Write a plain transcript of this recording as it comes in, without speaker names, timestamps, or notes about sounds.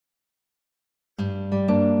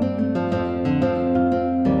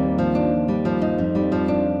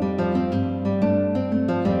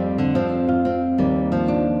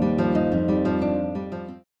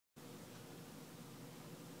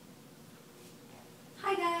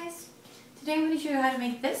Today I'm going to show you how to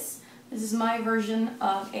make this. This is my version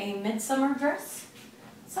of a midsummer dress.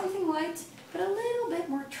 Something light, but a little bit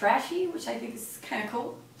more trashy, which I think is kind of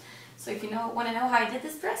cool. So if you want to know how I did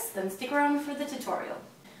this dress, then stick around for the tutorial.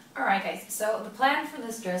 Alright guys, so the plan for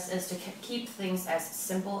this dress is to keep things as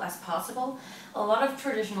simple as possible. A lot of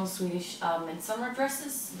traditional Swedish midsummer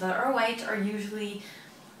dresses that are white are usually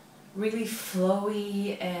really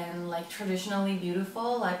flowy and like traditionally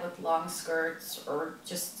beautiful, like with long skirts or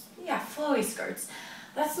just, yeah, flowy skirts.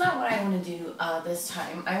 That's not what I want to do this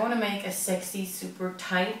time. I want to make a sexy, super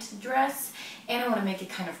tight dress, and I want to make it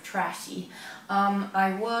kind of trashy.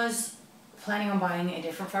 I was planning on buying a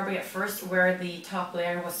different fabric at first where the top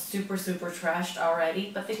layer was super trashed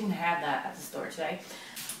already, but they didn't have that at the store today.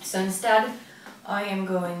 So instead, I am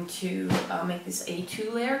going to make this a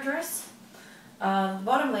 2-layer dress. The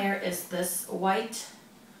bottom layer is this white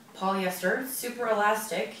polyester, super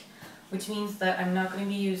elastic, which means that I'm not going to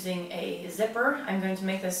be using a zipper. I'm going to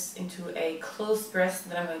make this into a closed dress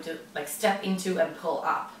that I'm going to like step into and pull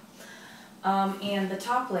up. And the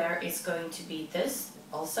top layer is going to be this,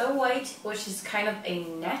 also white, which is kind of a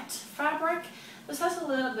net fabric. This has a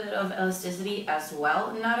little bit of elasticity as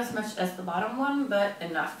well, not as much as the bottom one, but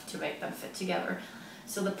enough to make them fit together.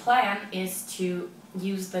 So the plan is to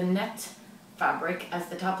use the net fabric as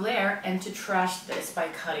the top layer and to trash this by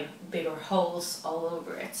cutting bigger holes all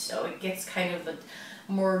over it, so it gets kind of a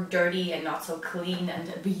more dirty and not so clean and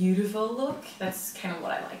a beautiful look. That's kind of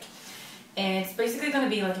what I like. And it's basically going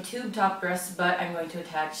to be like a tube top dress, but I'm going to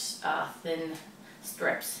attach thin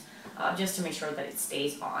strips just to make sure that it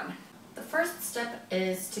stays on. The first step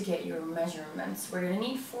is to get your measurements. We're going to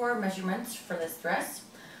need 4 measurements for this dress.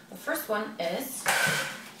 The first one is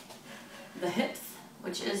the hips,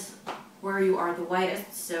 which is where you are the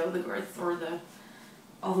widest, so the girth or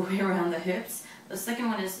all the way around the hips. The second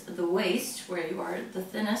one is the waist, where you are the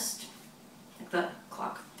thinnest, like the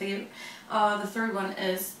clock figure. The third one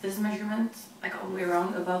is this measurement, like all the way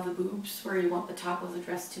around above the boobs, where you want the top of the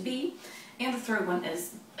dress to be. And the third one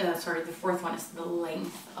is, the fourth one is the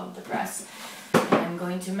length of the dress. And I'm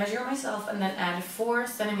going to measure myself and then add 4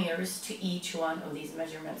 centimeters to each one of these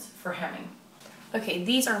measurements for hemming. Okay,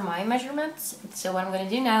 these are my measurements, so what I'm going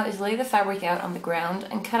to do now is lay the fabric out on the ground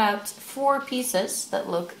and cut out 4 pieces that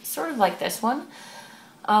look sort of like this one.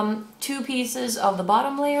 2 pieces of the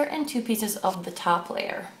bottom layer and 2 pieces of the top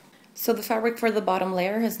layer. So the fabric for the bottom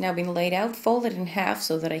layer has now been laid out, folded in half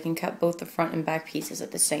so that I can cut both the front and back pieces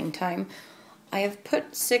at the same time. I have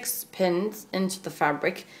put 6 pins into the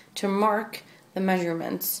fabric to mark the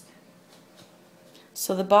measurements.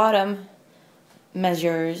 So the bottom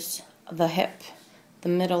measures the hip, the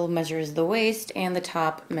middle measures the waist, and the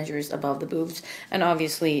top measures above the boobs. And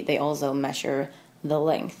obviously they also measure the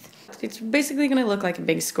length. It's basically going to look like a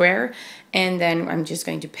big square, and then I'm just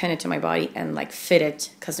going to pin it to my body and like fit it,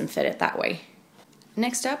 custom fit it that way.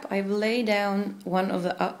 Next up, I've laid down one of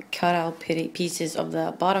the cut out pieces of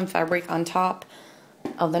the bottom fabric on top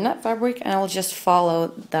of the net fabric, and I'll just follow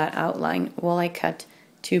that outline while I cut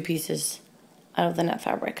 2 pieces out of the net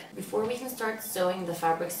fabric. Before we can start sewing the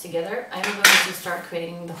fabrics together, I'm going to start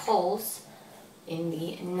creating the holes in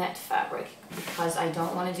the net fabric, because I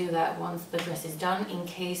don't want to do that once the dress is done. In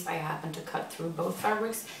case I happen to cut through both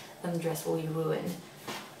fabrics, then the dress will be ruined.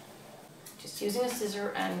 Just using a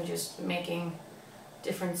scissor and just making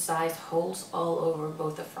different sized holes all over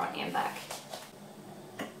both the front and back.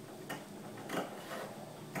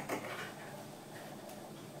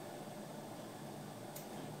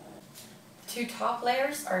 The 2 top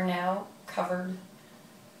layers are now covered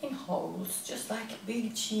in holes, just like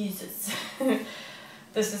big cheeses.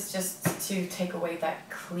 This is just to take away that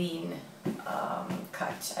clean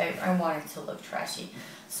cut. I want it to look trashy.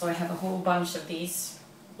 So I have a whole bunch of these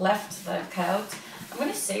left that I've cut out. I'm going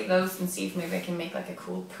to save those and see if maybe I can make like a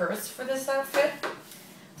cool purse for this outfit.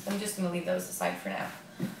 So I'm just going to leave those aside for now.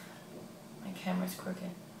 My camera's crooked.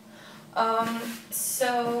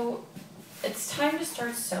 So it's time to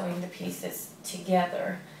start sewing the pieces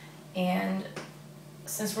together. And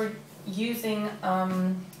since we're using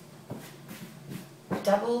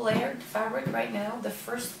double layered fabric right now, the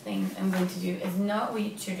first thing I'm going to do is not what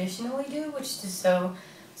you traditionally do, which is to sew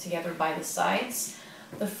together by the sides.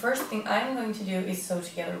 The first thing I'm going to do is sew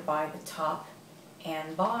together by the top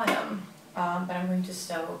and bottom, but I'm going to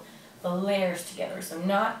sew the layers together, so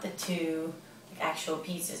not the 2 actual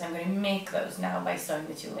pieces. I'm going to make those now by sewing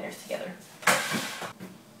the 2 layers together.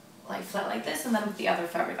 Lie flat like this, and then with the other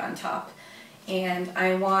fabric on top. And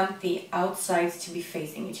I want the outsides to be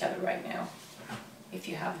facing each other right now. If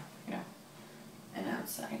you have, an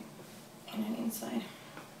outside and an inside.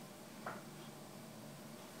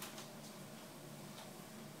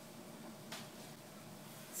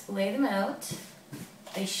 lay them out.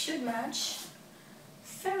 They should match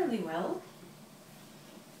fairly well.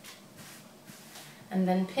 And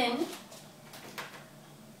then pin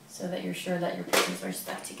so that you're sure that your pieces are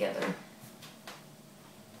stuck together.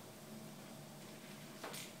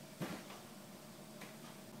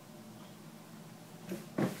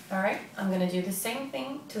 Alright, I'm going to do the same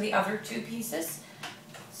thing to the other two pieces.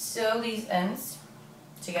 Sew these ends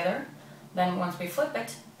together. Then once we flip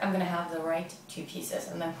it, I'm going to have the right two pieces,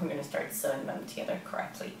 and then we're going to start sewing them together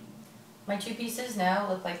correctly. My two pieces now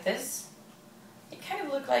look like this. They kind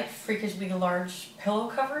of look like freakishly large pillow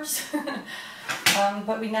covers.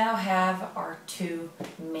 But we now have our two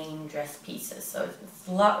main dress pieces, so it's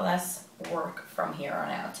a lot less work from here on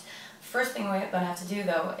out. First thing we're going to have to do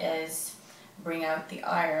though is bring out the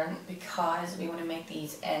iron, because we want to make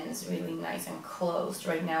these ends really nice and closed.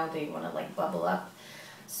 Right now they want to like bubble up,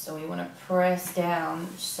 so we want to press down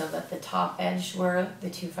so that the top edge where the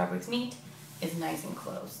two fabrics meet is nice and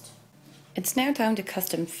closed. It's now time to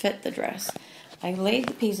custom fit the dress. I laid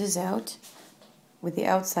the pieces out with the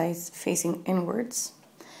outsides facing inwards,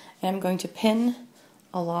 and I'm going to pin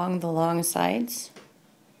along the long sides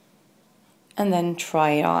and then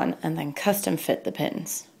try it on and then custom fit the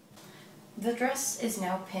pins. The dress is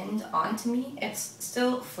now pinned onto me. It's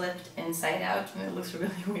still flipped inside out and it looks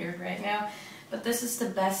really weird right now, but this is the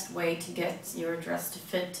best way to get your dress to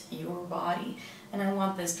fit your body, and I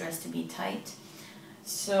want this dress to be tight.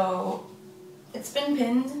 So it's been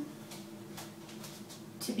pinned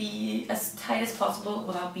to be as tight as possible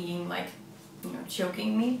without being like, you know,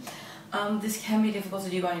 choking me. This can be difficult to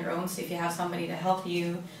do on your own, so if you have somebody to help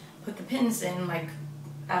you put the pins in, like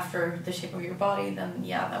after the shape of your body, then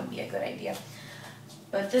yeah, that would be a good idea.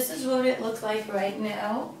 But this is what it looks like right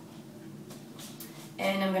now,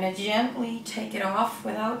 and I'm gonna gently take it off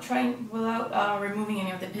without removing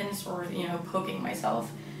any of the pins or, you know, poking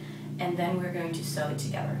myself, and then we're going to sew it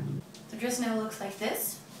together. The dress now looks like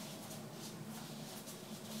this,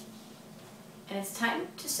 and it's time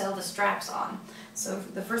to sew the straps on. So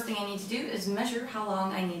the first thing I need to do is measure how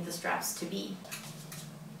long I need the straps to be.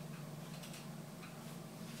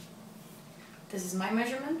 This is my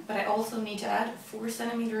measurement, but I also need to add 4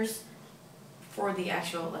 centimeters for the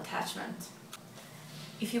actual attachment.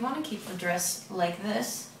 If you want to keep the dress like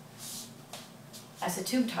this, as a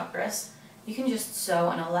tube top dress, you can just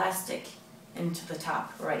sew an elastic into the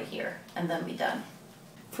top right here and then be done.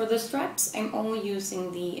 For the straps, I'm only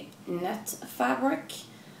using the net fabric.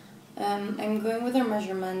 I'm going with a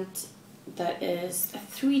measurement that is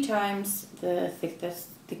 3 times the thickness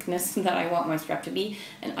that I want my strap to be,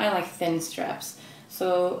 and I like thin straps,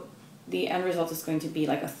 so the end result is going to be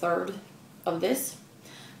like 1/3 of this.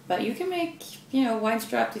 But you can make, you know, wide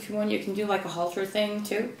strapped if you want. You can do like a halter thing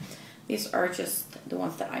too. These are just the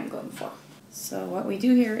ones that I'm going for. So what we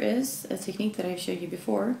do here is a technique that I've showed you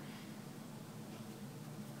before.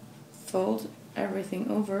 Fold everything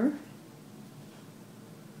over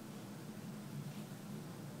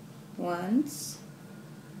once,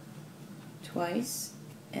 twice,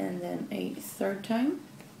 and then a 3rd time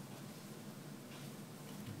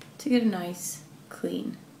to get a nice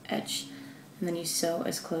clean edge, and then you sew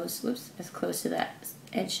as close to that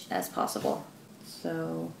edge as possible.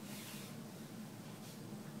 So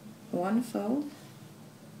 1 fold,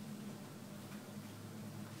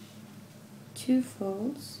 2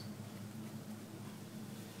 folds,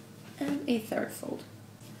 and a 3rd fold.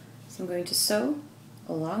 So I'm going to sew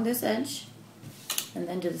along this edge and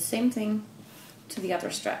then do the same thing to the other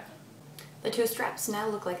strap. The 2 straps now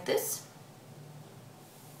look like this.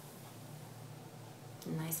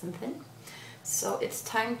 Nice and thin. So it's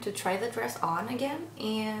time to try the dress on again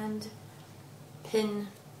and pin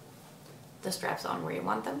the straps on where you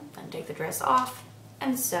want them, and take the dress off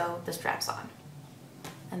and sew the straps on.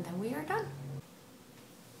 And then we are done.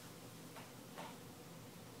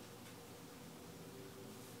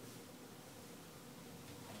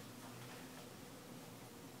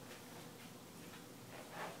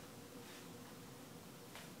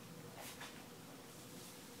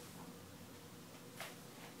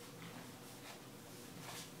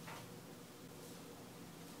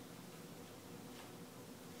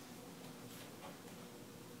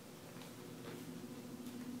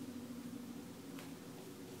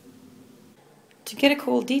 To get a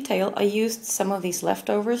cool detail, I used some of these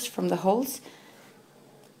leftovers from the holes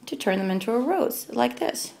to turn them into a rose, like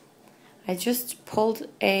this. I just pulled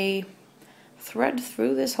a thread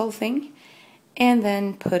through this whole thing and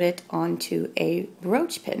then put it onto a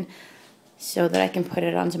brooch pin so that I can put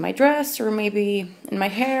it onto my dress, or maybe in my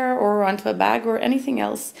hair, or onto a bag or anything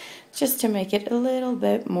else, just to make it a little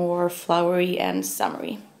bit more flowery and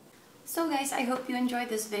summery. So guys, I hope you enjoyed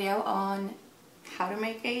this video on how to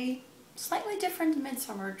make a slightly different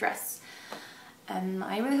midsummer dress.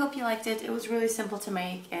 I really hope you liked it. It was really simple to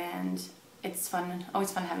make and it's fun,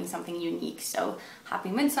 always fun having something unique. So happy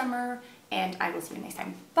midsummer and I will see you next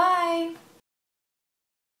time. Bye!